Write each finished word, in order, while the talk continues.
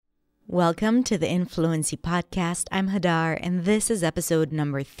Welcome to the Influency Podcast. I'm Hadar, and this is episode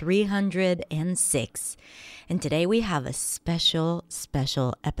number 306. And today we have a special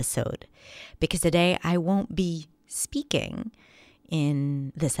episode because today I won't be speaking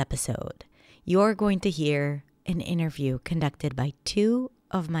in this episode. You're going to hear an interview conducted by two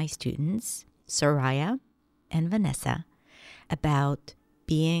of my students, Soraya and Vanessa, about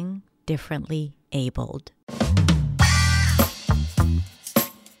being differently abled.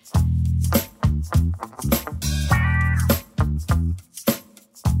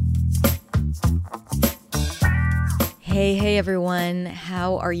 Hey everyone,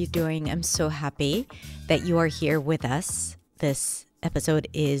 how are you doing? I'm so happy that you are here with us. This episode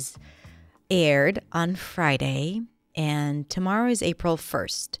is aired on Friday, and tomorrow is April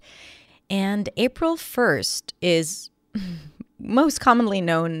 1st. And April 1st is most commonly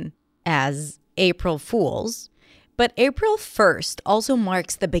known as April Fools, but April 1st also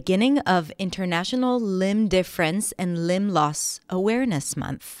marks the beginning of International Limb Difference and Limb Loss Awareness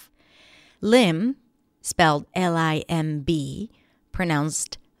Month. Limb, spelled L-I-M-B,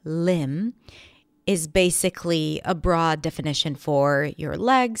 pronounced limb, is basically a broad definition for your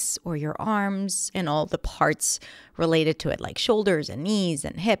legs or your arms and all the parts related to it, like shoulders and knees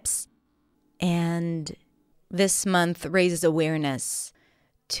and hips. And this month raises awareness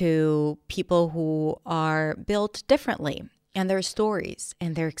to people who are built differently and their stories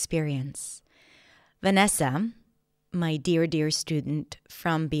and their experience. Vanessa, my dear student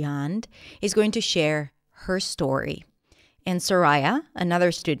from Beyond, is going to share her story. And Soraya,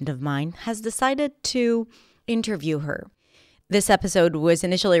 another student of mine, has decided to interview her. This episode was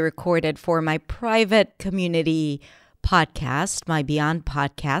initially recorded for my private community podcast, my Beyond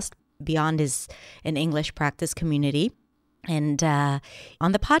podcast. Beyond is an English practice community. And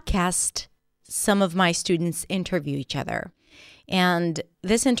on the podcast, some of my students interview each other. And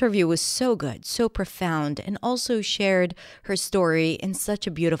this interview was so good, so profound, and also shared her story in such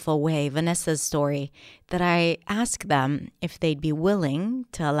a beautiful way, Vanessa's story, that I asked them if they'd be willing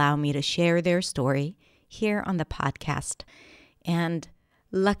to allow me to share their story here on the podcast. And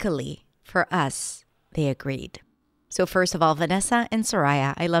luckily for us, they agreed. So first of all, Vanessa and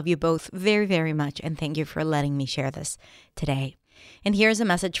Soraya, I love you both very, very much, and thank you for letting me share this today. And here's a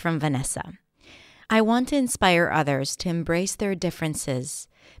message from Vanessa. I want to inspire others to embrace their differences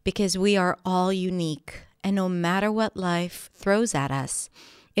because we are all unique, and no matter what life throws at us,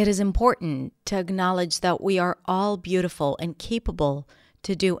 it is important to acknowledge that we are all beautiful and capable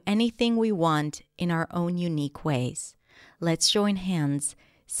to do anything we want in our own unique ways. Let's join hands,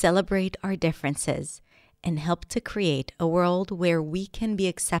 celebrate our differences, and help to create a world where we can be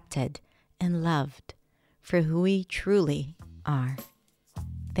accepted and loved for who we truly are.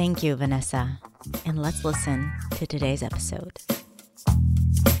 Thank you, Vanessa. And let's listen to today's episode.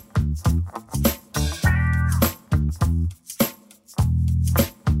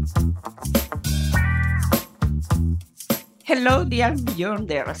 Hello, dear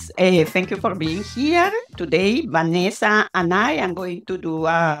Beyonders. Thank you for being here. Today, Vanessa and I am going to do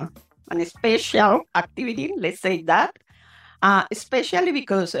a special activity, let's say that, especially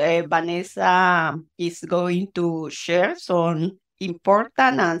because Vanessa is going to share some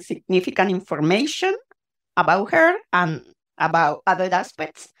important and significant information about her and about other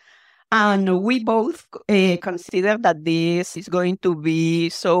aspects. And we both consider that this is going to be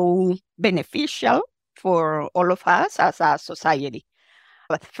so beneficial for all of us as a society.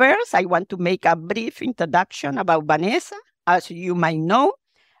 But first, I want to make a brief introduction about Vanessa. As you might know,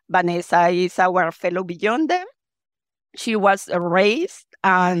 Vanessa is our fellow Beyonder. She was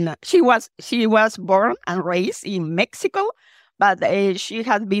born and raised in Mexico, but she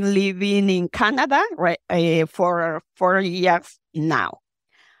has been living in Canada for 4 years now.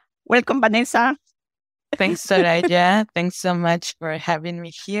 Welcome, Vanessa. Thanks, Soraya. Thanks so much for having me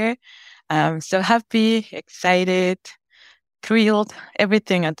here. I'm so happy, excited, thrilled,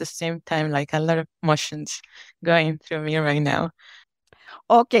 everything at the same time, like a lot of emotions going through me right now.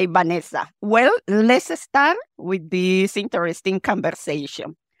 Okay, Vanessa. Well, let's start with this interesting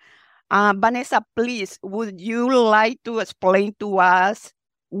conversation. Vanessa, please, would you like to explain to us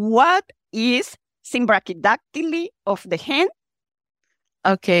what is symbrachydactyly of the hand?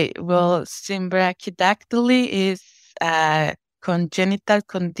 Okay, well, symbrachydactyly is a congenital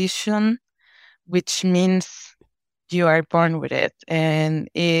condition, which means you are born with it, and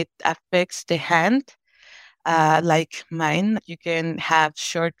it affects the hand. Like mine, you can have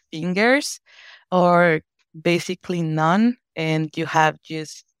short fingers or basically none, and you have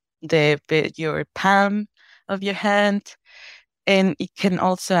just your palm of your hand, and it can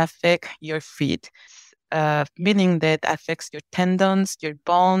also affect your feet. meaning that affects your tendons, your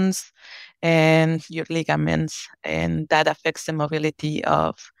bones, and your ligaments, and that affects the mobility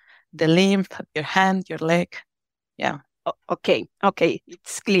of the limb, your hand, your leg. Yeah. Okay, okay,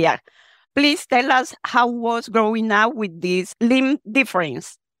 it's clear. Please tell us how was growing up with this limb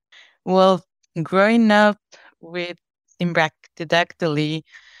difference. Well, growing up with symbactidactyly,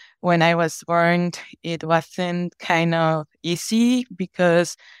 when I was born, it wasn't kind of easy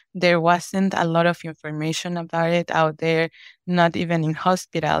because there wasn't a lot of information about it out there, not even in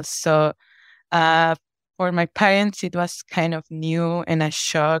hospitals. So uh, for my parents, it was kind of new and a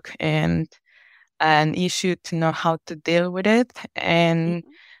shock and an issue to know how to deal with it. And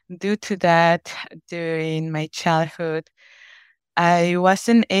Mhm. due to that, during my childhood, I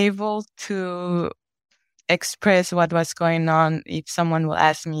wasn't able to express what was going on if someone will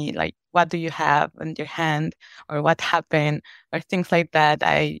ask me like what do you have in your hand or what happened or things like that.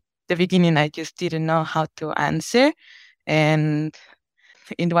 The beginning I just didn't know how to answer, and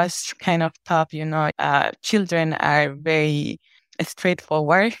it was kind of tough, children are very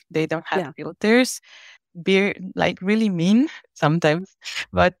straightforward, they don't have Yeah, filters, be like really mean sometimes,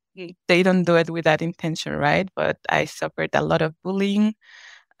 but they don't do it with that intention, right? But I suffered a lot of bullying,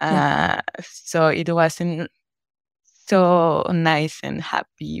 yeah, so it wasn't so nice and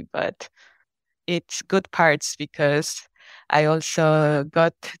happy, but it's good parts because I also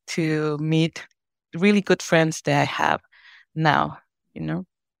got to meet really good friends that I have now, you know.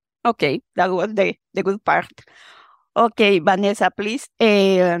 okay, that was the good part. Okay, Vanessa, please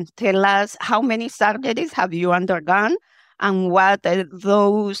tell us how many surgeries have you undergone and what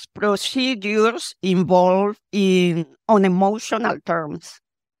those procedures involve in on emotional terms.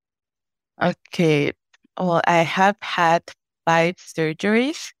 Okay. Well, I have had 5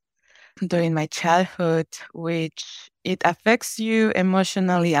 surgeries during my childhood, which it affects you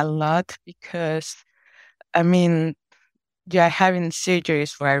emotionally a lot because, I mean, you are having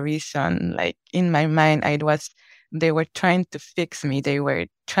surgeries for a reason. Like in my mind, they were trying to fix me. They were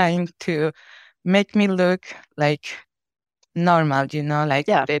trying to make me look like normal, like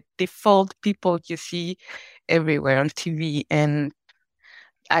Yeah, the default people you see everywhere on TV. And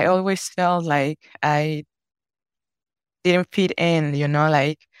I always felt like I didn't fit in,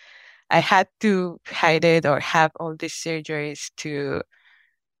 like I had to hide it or have all these surgeries to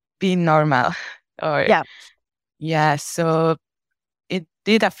be normal. Or, yeah, yeah, so it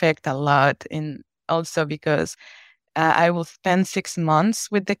did affect a lot. And also because I will spend 6 months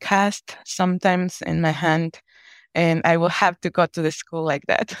with the cast sometimes in my hand, and I will have to go to the school like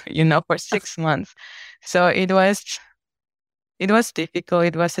that, for 6 months. So it was difficult.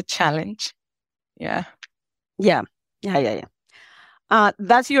 It was a challenge. Yeah. yeah, yeah.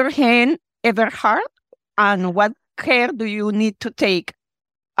 Does your hand ever hurt? And what care do you need to take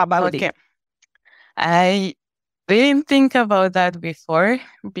about Okay. it? I didn't think about that before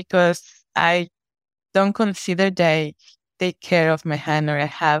because I don't consider that I take care of my hand or I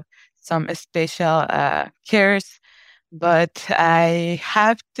have some special cares, but I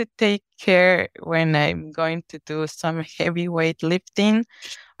have to take care when I'm going to do some heavy weight lifting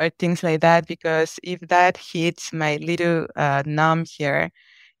or things like that, because if that hits my little numb here,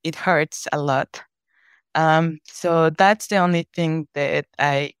 it hurts a lot. So that's the only thing that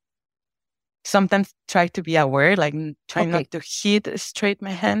I sometimes try to be aware, like try not Okay, to hit straight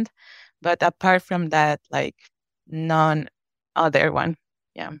my hand. But apart from that, like none other one.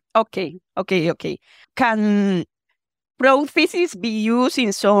 Yeah. okay. Can prosthesis be used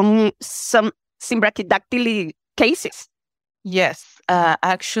in some symbactidactyly cases? Yes.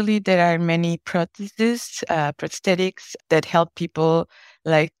 Actually, there are many prosthetics that help people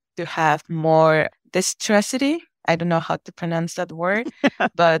like to have more dexterity. I don't know how to pronounce that word,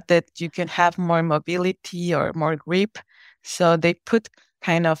 but that you can have more mobility or more grip. So they put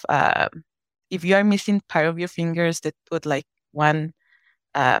kind of, if you are missing part of your fingers, they put like one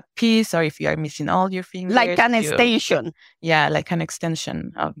piece, or if you are missing all your Like fingers, an extension. yeah, like an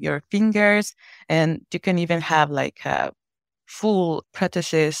extension of your fingers. And you can even have like a full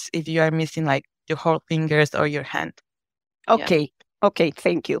prosthesis if you are missing like your whole fingers or your hand. Yeah. Okay, okay,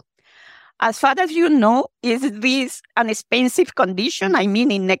 thank you. As far as you know, is this an expensive condition? I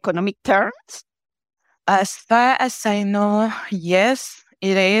mean, in economic terms? As far as I know, yes,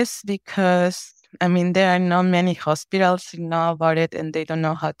 it is, because I mean there are not many hospitals who know about it and they don't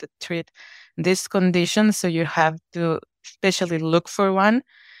know how to treat this condition. So you have to especially look for one,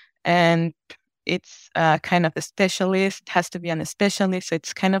 and it's kind of a specialist. It has to be an specialist, so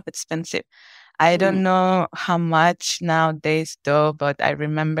it's kind of expensive. I Mm, don't know how much nowadays though, but I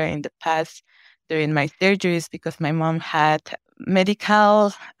remember in the past during my surgeries, because my mom had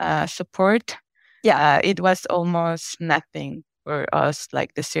medical support, Yeah. it was almost nothing for us.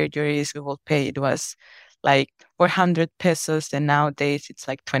 Like the surgeries we will pay, it was like 400 pesos, and nowadays it's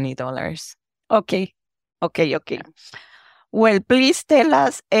like $20. Okay. Okay. Okay. Well, please tell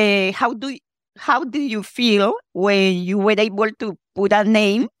us how do you feel when you were able to put a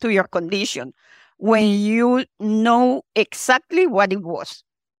name to your condition, when you know exactly what it was?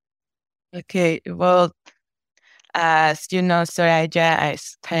 Okay, well, as you know, Soraya, I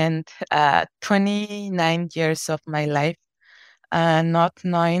spent 29 years of my life not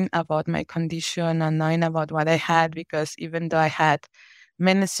knowing about my condition and knowing about what I had, because even though I had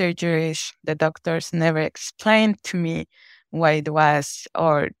many surgeries, the doctors never explained to me what it was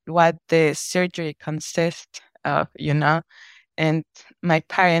or what the surgery consists of, and my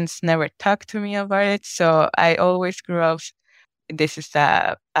parents never talked to me about it. So I always grew up, this is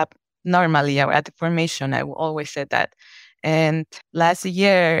a normally a deformation. I will always say that. And last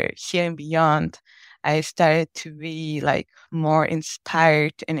year, here and beyond, I started to be like more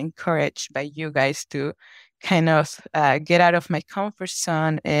inspired and encouraged by you guys to kind of get out of my comfort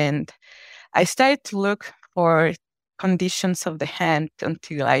zone. And I started to look for conditions of the hand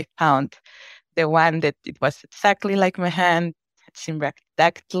until I found the one that it was exactly like my hand. It seemed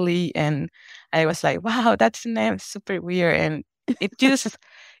exactly, and I was like, "Wow, that's name super weird." And it just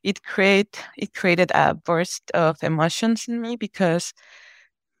it created a burst of emotions in me, because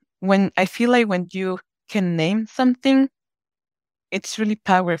when I feel like when you can name something, it's really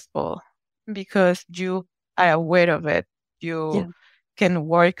powerful because you are aware of it. You Yeah. can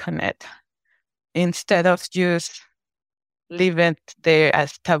work on it instead of just leave it there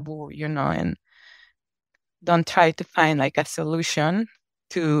as taboo, and don't try to find like a solution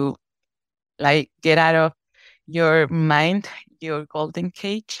to like get out of your mind, your golden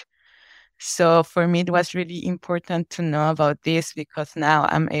cage. So for me, it was really important to know about this, because now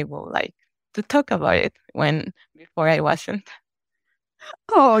I'm able like to talk about it when before I wasn't.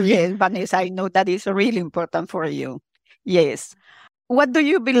 Oh, yes, Vanessa, I know that is really important for you. Yes. What do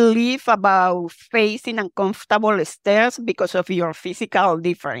you believe about facing uncomfortable stairs because of your physical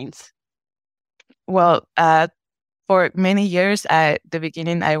difference? Well, for many years at the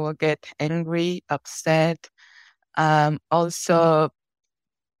beginning, I will get angry, upset. Also,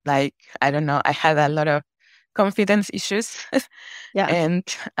 like, I don't know, I had a lot of confidence issues. Yeah. And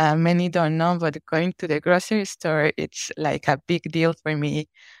many don't know, but going to the grocery store, it's like a big deal for me,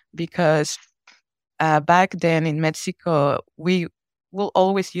 because back then in Mexico, we will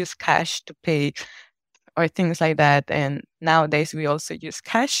always use cash to pay or things like that. And nowadays we also use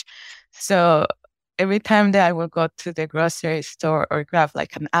cash. So every time that I will go to the grocery store or grab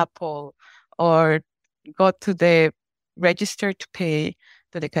like an apple or go to the register to pay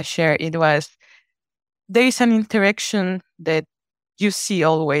to the cashier, it was there is an interaction that you see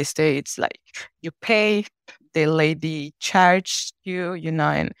always there. It's like you pay, the lady charged you,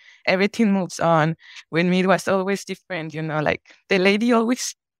 and everything moves on. With me, it was always different, like the lady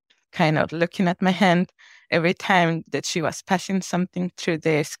always kind of looking at my hand every time that she was passing something through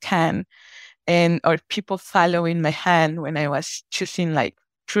the scan, and or people following my hand when I was choosing like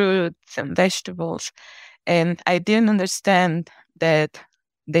fruits and vegetables. And I didn't understand that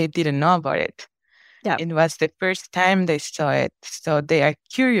they didn't know about it. Yeah. It was the first time they saw it. So they are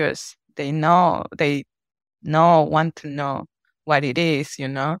curious. They want to know what it is.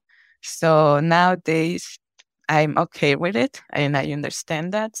 So nowadays I'm okay with it and I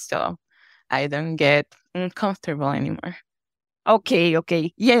understand that. So I don't get uncomfortable anymore. Okay,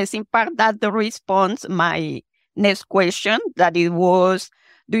 okay. Yes, in part that the response my next question that it was,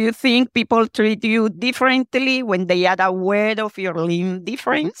 do you think people treat you differently when they are aware of your limb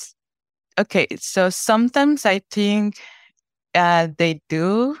difference? Okay, so sometimes I think they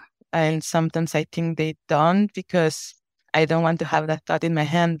do, and sometimes I think they don't, because I don't want to have that thought in my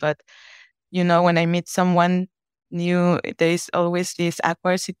hand. But when I meet someone new, there is always this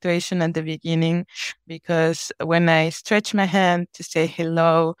awkward situation at the beginning, because when I stretch my hand to say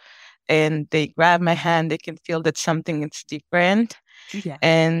hello and they grab my hand, they can feel that something is different. Yeah.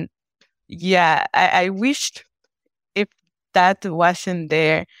 And yeah, I wished if that wasn't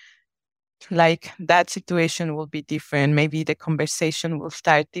there, like that situation will be different. Maybe the conversation will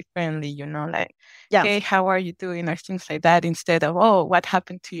start differently, like, Yeah. hey, how are you doing? Or things like that, instead of, oh, what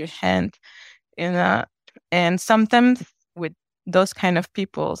happened to your hand? You know, and sometimes with those kind of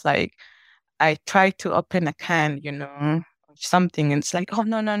people, like I try to open a can, or something, and it's like, oh,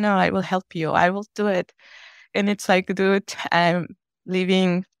 no, no, no, I will help you. I will do it. And it's like, dude,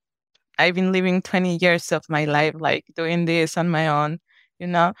 living I've been living 20 years of my life, like doing this on my own,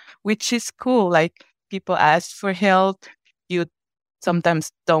 which is cool. Like people ask for help, you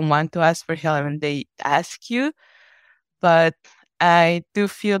sometimes don't want to ask for help and they ask you. But I do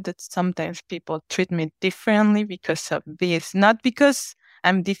feel that sometimes people treat me differently because of this. Not because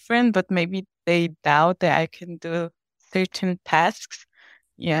I'm different, but maybe they doubt that I can do certain tasks.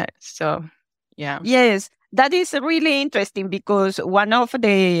 Yeah. So, yeah. Yes, that is really interesting because one of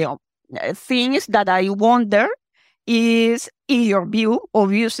the things that I wonder is, in your view,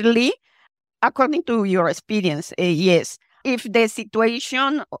 obviously, according to your experience, yes, if the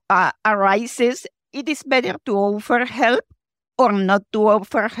situation arises, it is better to offer help or not to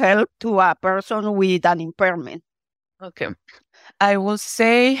offer help to a person with an impairment. Okay. I will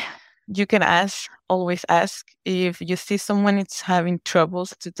say you can ask, always ask if you see someone is having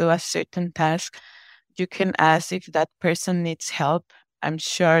troubles to do a certain task. You can ask if that person needs help. I'm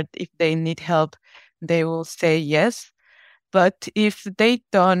sure if they need help, they will say yes. But if they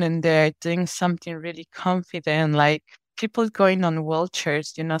don't and they're doing something really confident, like people going on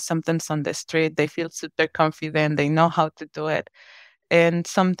wheelchairs, sometimes on the street, they feel super confident, they know how to do it. And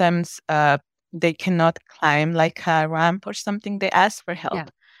sometimes they cannot climb like a ramp or something, they ask for Yeah.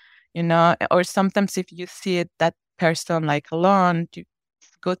 help, or sometimes if you see that person like alone,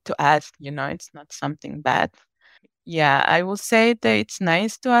 it's good to ask, it's not something bad. Yeah, I will say that it's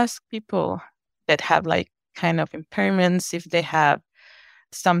nice to ask people that have like kind of impairments if they have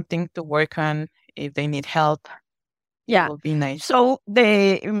something to work on, if they need help, it Yeah. will be nice. So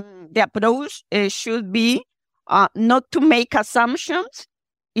the approach should be not to make assumptions.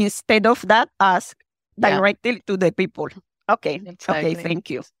 Instead of that, ask Yeah, directly to the people. Okay. Okay. exactly. Thank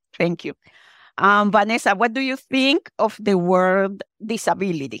you. Thank you. Vanessa, what do you think of the word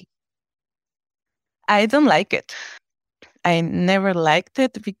disability? I don't like it. I never liked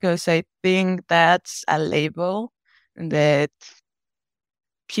it because I think that's a label that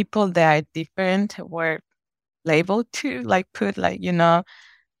people that are different were labeled to, like put like,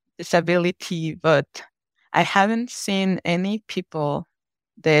 disability, but I haven't seen any people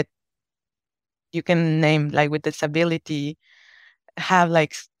that you can name like with disability have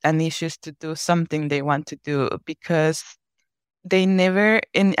like an issues to do something they want to do because they never,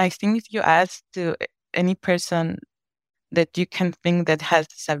 and I think if you ask to any person that you can think that has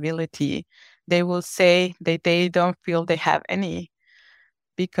disability, they will say that they don't feel they have any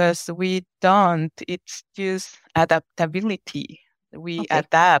because we don't. It's just adaptability. We Okay.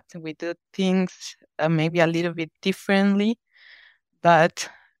 adapt, we do things maybe a little bit differently, but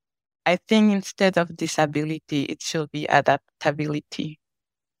I think instead of disability, it should be adaptability.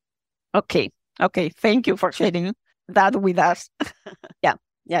 Okay. Okay. Thank you for sharing that with us. Yeah.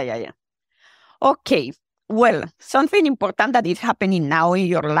 Yeah. Yeah. Yeah. Okay. Well, something important that is happening now in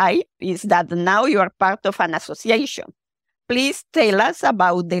your life is that now you are part of an association. Please tell us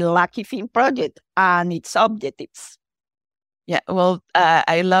about the Lucky Fin Project and its objectives. Yeah, well,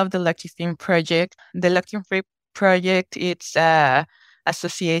 I love the Lucky Thing project. The Lucky Thing project, it's a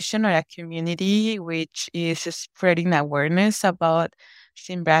association or a community which is spreading awareness about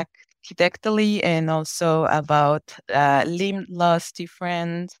symbactectomy and also about limb loss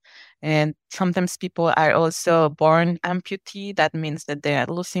difference. And sometimes people are also born amputee. That means that they are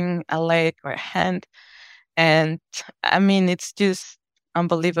losing a leg or a hand. And I mean, it's just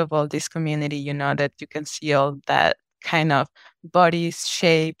unbelievable, this community, that you can see all that kind of bodies,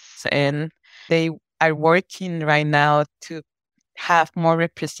 shapes, and they are working right now to have more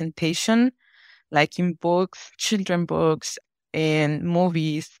representation, like in books, children books, in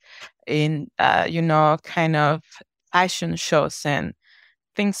movies, in, kind of fashion shows and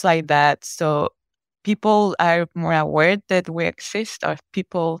things like that. So people are more aware that we exist, or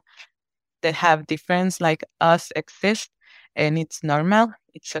people that have difference like us exist, and it's normal,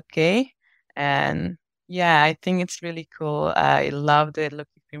 it's okay. And yeah, I think it's really cool. I love the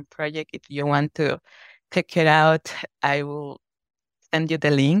Lucky Film project. If you want to check it out, I will send you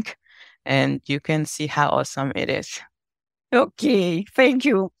the link and you can see how awesome it is. Okay, thank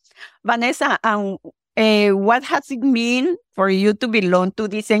you. Vanessa, and what has it mean for you to belong to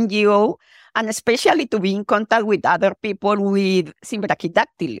this NGO and especially to be in contact with other people with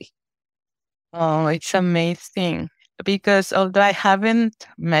sympathy? Oh, it's amazing because although I haven't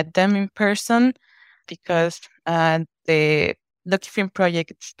met them in person, because the Lucky Film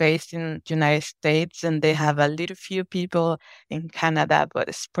Project is based in United States and they have a little few people in Canada,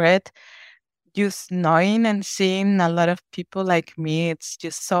 but spread. Just knowing and seeing a lot of people like me, it's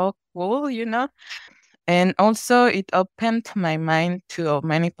just so cool. And also, it opened my mind to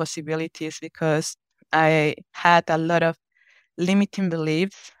many possibilities because I had a lot of limiting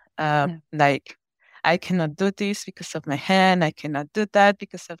beliefs, like I cannot do this because of my hand, I cannot do that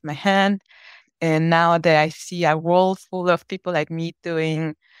because of my hand. And now that I see a world full of people like me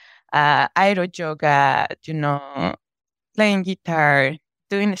doing aero yoga, playing guitar,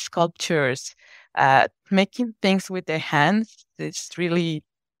 doing sculptures, making things with their hands, it's really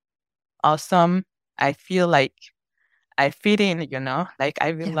awesome. I feel like I fit in, like I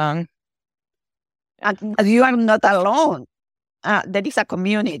Yeah. belong. And you are not alone. There is a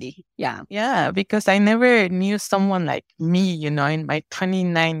community. Yeah. Yeah, because I never knew someone like me, in my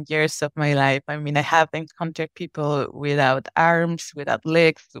 29 years of my life. I mean, I have encountered people without arms, without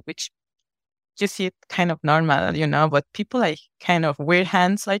legs, which you see it kind of normal, but people like kind of weird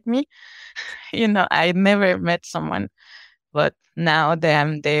hands like me, I never met someone, but now that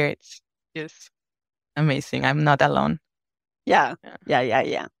I'm there, it's just amazing. I'm not alone. Yeah. Yeah. Yeah. Yeah.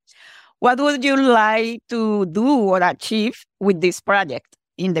 Yeah. What would you like to do or achieve with this project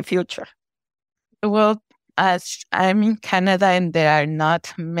in the future? Well, as I'm in Canada and there are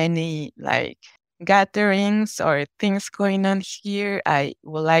not many like gatherings or things going on here, I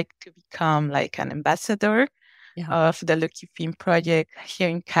would like to become like an ambassador Yeah. of the Lucky Film Project here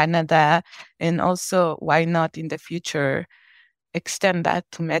in Canada. And also, why not in the future extend that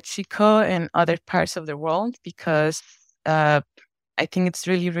to Mexico and other parts of the world? Because I think it's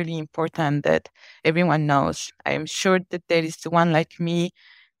really, really important that everyone knows. I'm sure that there is one like me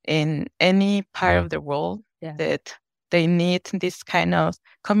in any part of the world Yeah. that they need this kind of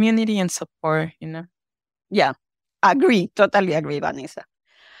community and support. Yeah. Agree. Totally agree, Vanessa.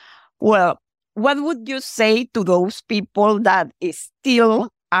 Well, what would you say to those people that still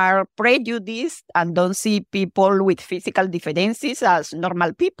are prejudiced and don't see people with physical differences as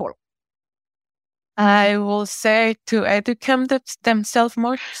normal people? I will say to educate themselves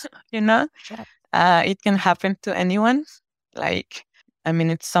more, you know, Yeah. it can happen to anyone. Like, I mean,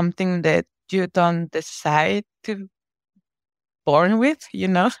 it's something that you don't decide to born with. You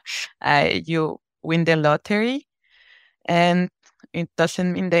win the lottery and it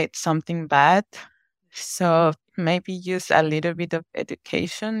doesn't mean that it's something bad. So maybe use a little bit of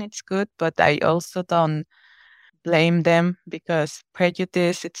education. It's good, but I also don't blame them because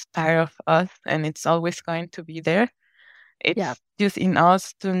prejudice, it's part of us and it's always going to be there. Yeah. It's just in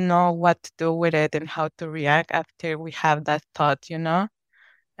us to know what to do with it and how to react after we have that thought.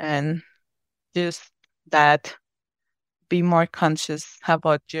 And just that be more conscious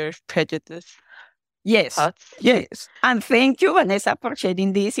about your prejudice Yes. thoughts. Yes. And thank you, Vanessa, for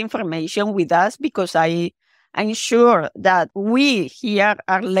sharing this information with us because I'm sure that we here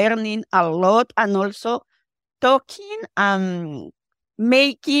are learning a lot and also talking and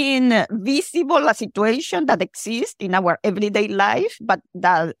making visible a situation that exists in our everyday life, but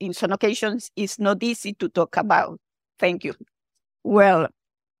that in some occasions is not easy to talk about. Thank you. Well,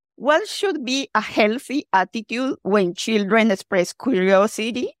 what should be a healthy attitude when children express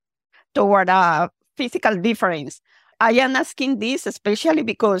curiosity toward a physical difference? I am asking this especially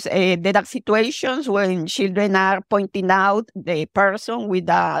because there are situations when children are pointing out the person with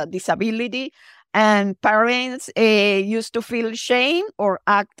a disability, and parents used to feel shame or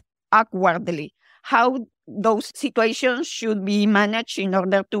act awkwardly. How those situations should be managed in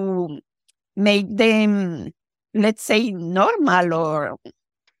order to make them, let's say, normal or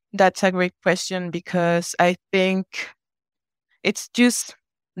That's a great question because I think it's just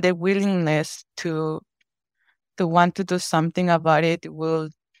the willingness to want to do something about it will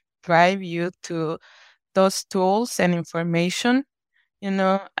drive you to those tools and information.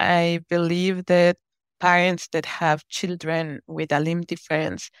 I believe that parents that have children with a limb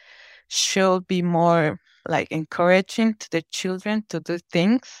difference should be more like encouraging to the children to do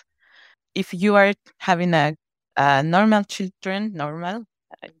things. If you are having a normal children, normal,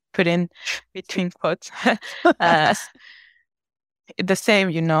 I put in between quotes, uh, the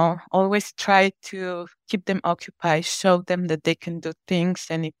same, always try to keep them occupied, show them that they can do things.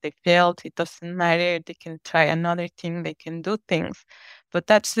 And if they failed, it doesn't matter. They can try another thing, they can do things. But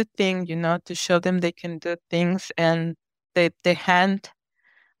that's the thing, to show them they can do things and the hand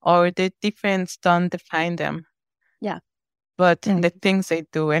or the difference don't define them. yeah. But Yeah. the things they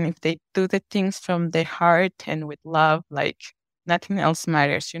do, and if they do the things from their heart and with love, like nothing else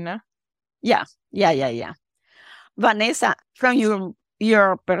matters. Yeah. Yeah. Yeah. Yeah. Vanessa, from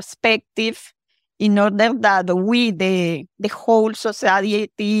your perspective, in order that we, the whole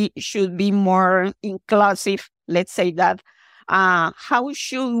society, should be more inclusive, let's say that, how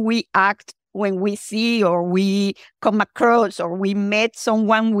should we act when we see or we come across or we met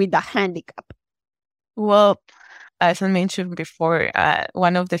someone with a handicap? Well, as I mentioned before,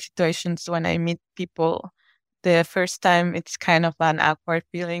 one of the situations when I meet people the first time, it's kind of an awkward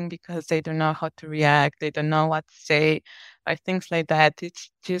feeling because they don't know how to react, they don't know what to say, or things like that. It's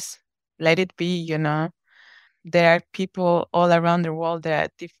just let it be, There are people all around the world that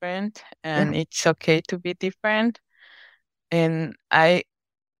are different, Yeah. and it's okay to be different. And I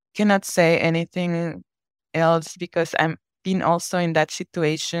cannot say anything else because I'm been also in that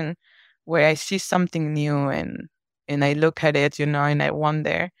situation where I see something new and I look at it, and I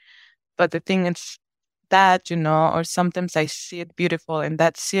wonder. But the thing is that, or sometimes I see it beautiful and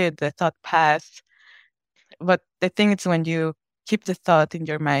that's it, the thought pass. But the thing is when you keep the thought in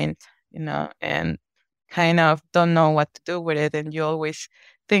your mind, and kind of don't know what to do with it, and you always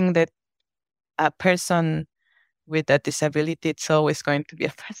think that a person with a disability, it's always going to be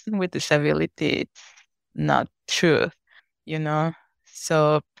a person with disability. It's not true, you know?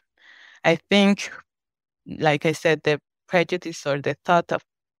 So I think, like I said, the prejudice or the thought of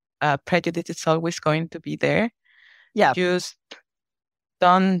prejudice is always going to be there. Yeah. Just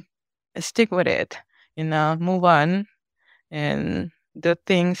don't stick with it, move on and do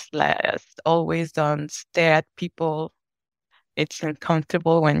things like always don't stare at people. It's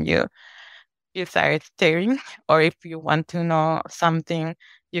uncomfortable when you start staring, or if you want to know something,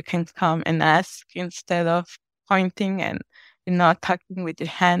 you can come and ask instead of pointing and talking with your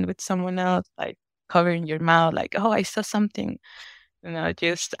hand with someone else, like covering your mouth, like, oh, I saw something.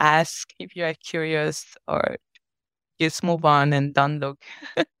 Just ask if you are curious, or just move on and don't look.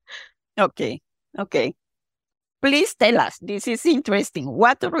 Okay. Okay. Please tell us, this is interesting.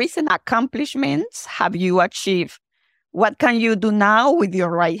 What recent accomplishments have you achieved? What can you do now with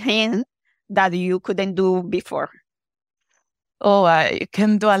your right hand that you couldn't do before? Oh, I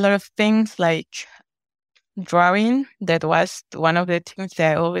can do a lot of things like drawing. That was one of the things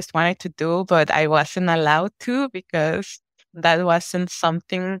that I always wanted to do, but I wasn't allowed to because that wasn't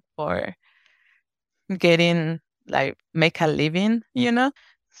something for getting like make a living.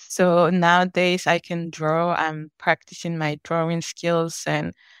 So nowadays I can draw. I'm practicing my drawing skills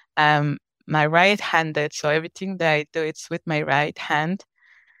and um my right-handed. So everything that I do it's with my right hand.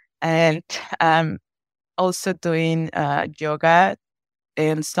 And also doing yoga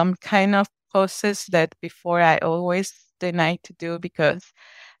and some kind of poses that before I always denied to do because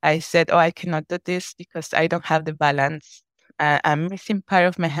I said, oh, I cannot do this because I don't have the balance. I'm missing part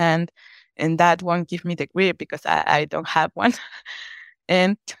of my hand, and that won't give me the grip because I don't have one.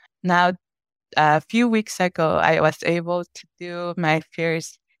 And now, a few weeks ago, I was able to do my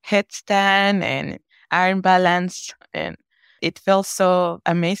first headstand and arm balance, and it felt so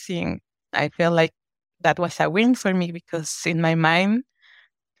amazing. I felt like that was a win for me because in my mind,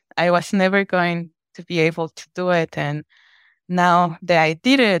 I was never going to be able to do it. And now that I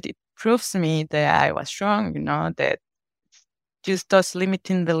did it, it proves me that I was wrong, that just those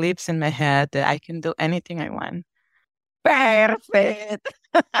limiting beliefs in my head that I can do anything I want. Perfect.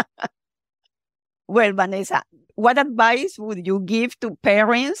 Well, Vanessa, what advice would you give to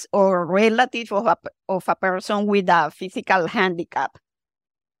parents or relatives of a person with a physical handicap?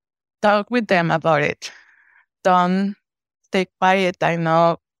 Talk with them about it. Don't stay quiet. I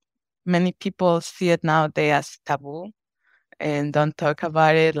know many people see it nowadays as taboo and don't talk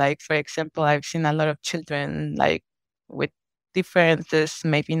about it. Like, for example, I've seen a lot of children like with differences,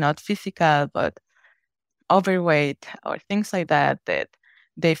 maybe not physical, but overweight or things like that, that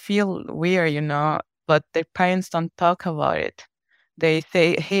they feel weird, but their parents don't talk about it. They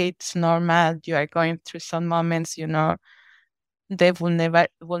say, hey, it's normal. You are going through some moments. The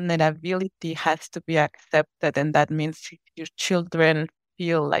vulnerability has to be accepted. And that means if your children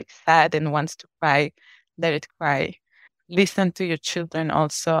feel like sad and wants to cry, let it cry. Listen to your children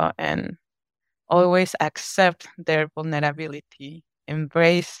also and always accept their vulnerability.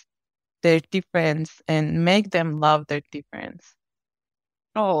 Embrace their difference and make them love their difference.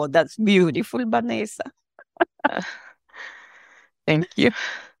 Oh, that's beautiful, Vanessa. Uh, Thank you.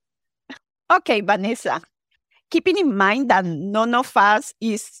 Okay, Vanessa, keeping in mind that none of us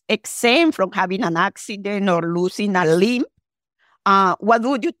is exempt from having an accident or losing a limb, what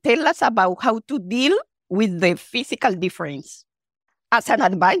would you tell us about how to deal with the physical difference as an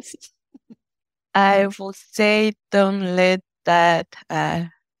advice? I will say don't let that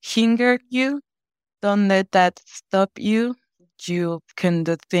hinder you. Don't let that stop you. You can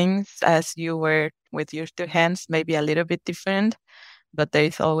do things as you were with your two hands, maybe a little bit different, but there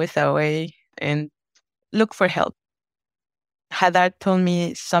is always a way and look for help. Hadar told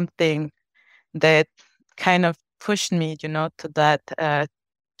me something that kind of pushed me, to that,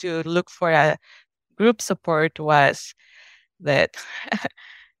 to look for a group support was that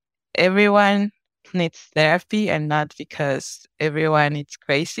everyone needs therapy and not because everyone is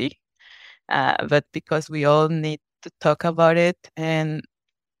crazy, but because we all need to talk about it. And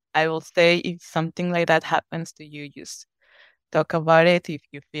I will say if something like that happens to you, just talk about it if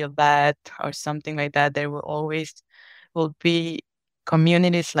you feel bad or something like that. There will be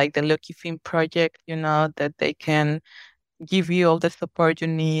communities like the Lucky Film Project, that they can give you all the support you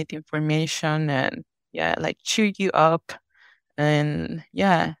need, information, and yeah, like cheer you up. And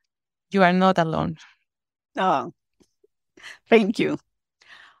yeah, you are not alone. Oh, thank you.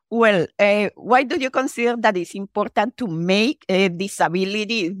 Well, why do you consider that it's important to make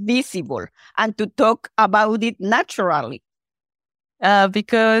disability visible and to talk about it naturally?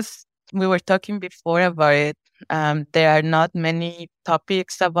 Because we were talking before about it, there are not many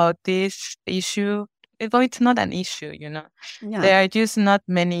topics about this issue. Well, it's not an issue. Yeah. There are just not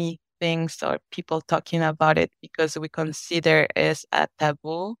many things or people talking about it because we consider as a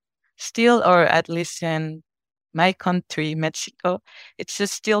taboo still, or at least in my country, Mexico, it's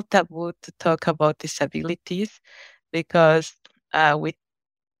just still taboo to talk about disabilities because we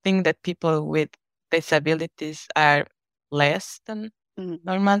think that people with disabilities are less than Mhm.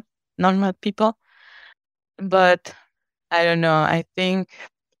 normal normal people. But I don't know. I think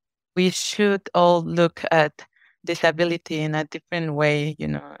we should all look at disability in a different way,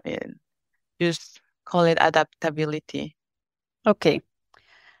 and just call it adaptability. Okay.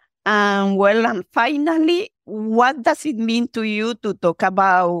 And finally, what does it mean to you to talk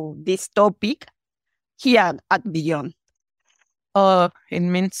about this topic here at Beyond? Oh, it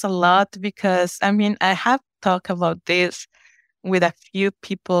means a lot because I mean I have talked about this with a few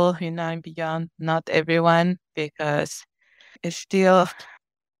people, and beyond, not everyone, because it's still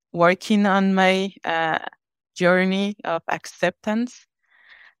working on my journey of acceptance.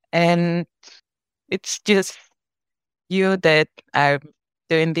 And it's just you that are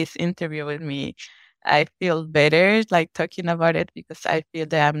doing this interview with me. I feel better like talking about it because I feel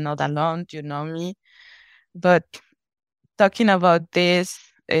that I'm not alone. You know me. But talking about this,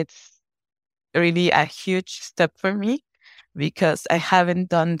 it's really a huge step for me because I haven't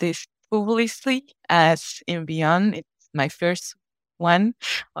done this publicly as in Beyond. It's my first one,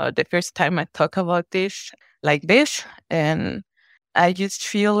 or the first time I talk about this like this. And I just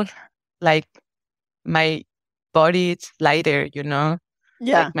feel like my body is lighter. Like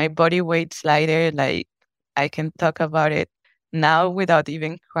Yeah. my body weight's lighter. Like I can talk about it now without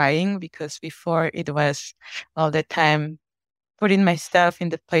even crying because before it was all the time putting myself in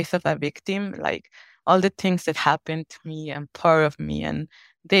the place of a victim, like all the things that happened to me and part of me and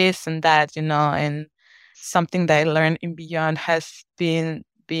this and that. And something that I learned in Beyond has been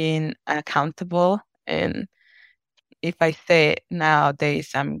being accountable. And if I say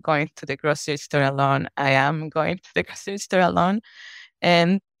nowadays I'm going to the grocery store alone, I am going to the grocery store alone.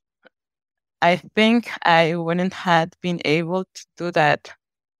 And I think I wouldn't have been able to do that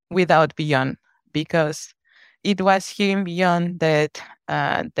without Beyond because it was here in Beyond that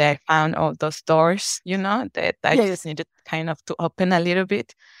I found all those doors, that I just Yes. needed kind of to open a little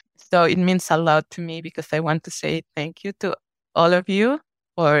bit. So it means a lot to me because I want to say thank you to all of you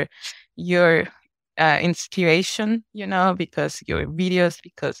for your inspiration, because your videos,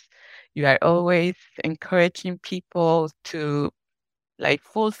 because you are always encouraging people to like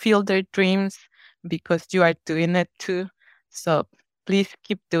fulfill their dreams because you are doing it too. So please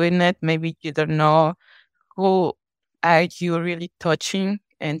keep doing it. Maybe you don't know who are you really touching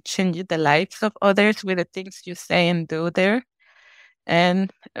and changing the lives of others with the things you say and do there.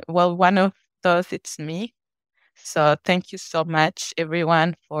 And well, one of those it's me. So thank you so much,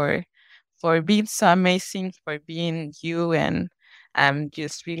 everyone, for being so amazing, for being you, and I'm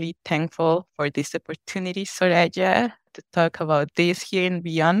just really thankful for this opportunity, Soraya, to talk about this here and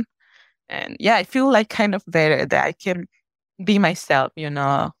beyond. And yeah, I feel like kind of better that I can be myself,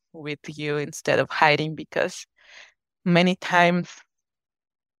 with you instead of hiding because many times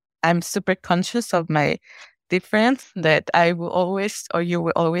I'm super conscious of my difference that I will always or you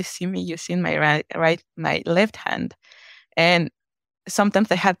will always see me using my my left hand. And sometimes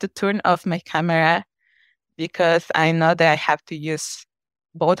I have to turn off my camera because I know that I have to use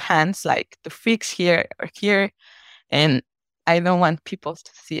both hands like to fix here or here, and I don't want people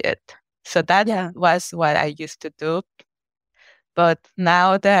to see it. So that Yeah. was what I used to do. But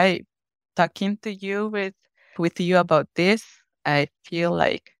now that I talking to you with you about this, I feel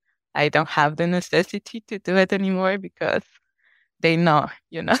like I don't have the necessity to do it anymore because they know.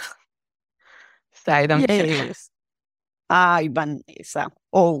 So I don't care. Yes. Ay, Vanessa.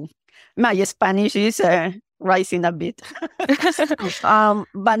 Oh, my Spanish is rising a bit.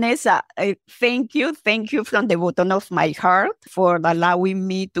 Vanessa, thank you. Thank you from the bottom of my heart for allowing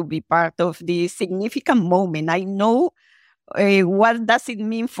me to be part of this significant moment. I know what does it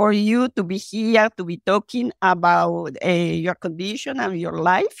mean for you to be here, to be talking about your condition and your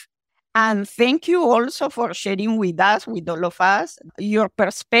life. And thank you also for sharing with us, with all of us, your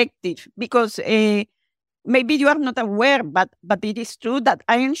perspective, because maybe you are not aware, but it is true that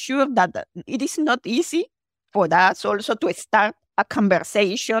I am sure that it is not easy for us also to start a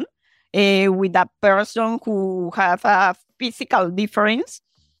conversation with a person who have a physical difference.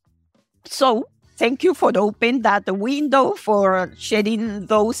 So thank you for opening that window for sharing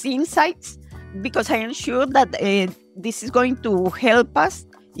those insights, because I am sure that this is going to help us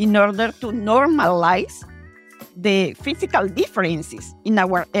in order to normalize the physical differences in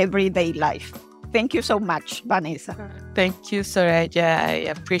our everyday life. Thank you so much, Vanessa. Thank you, Soraya. I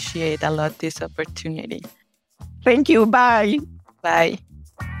appreciate a lot this opportunity. Thank you. Bye. Bye.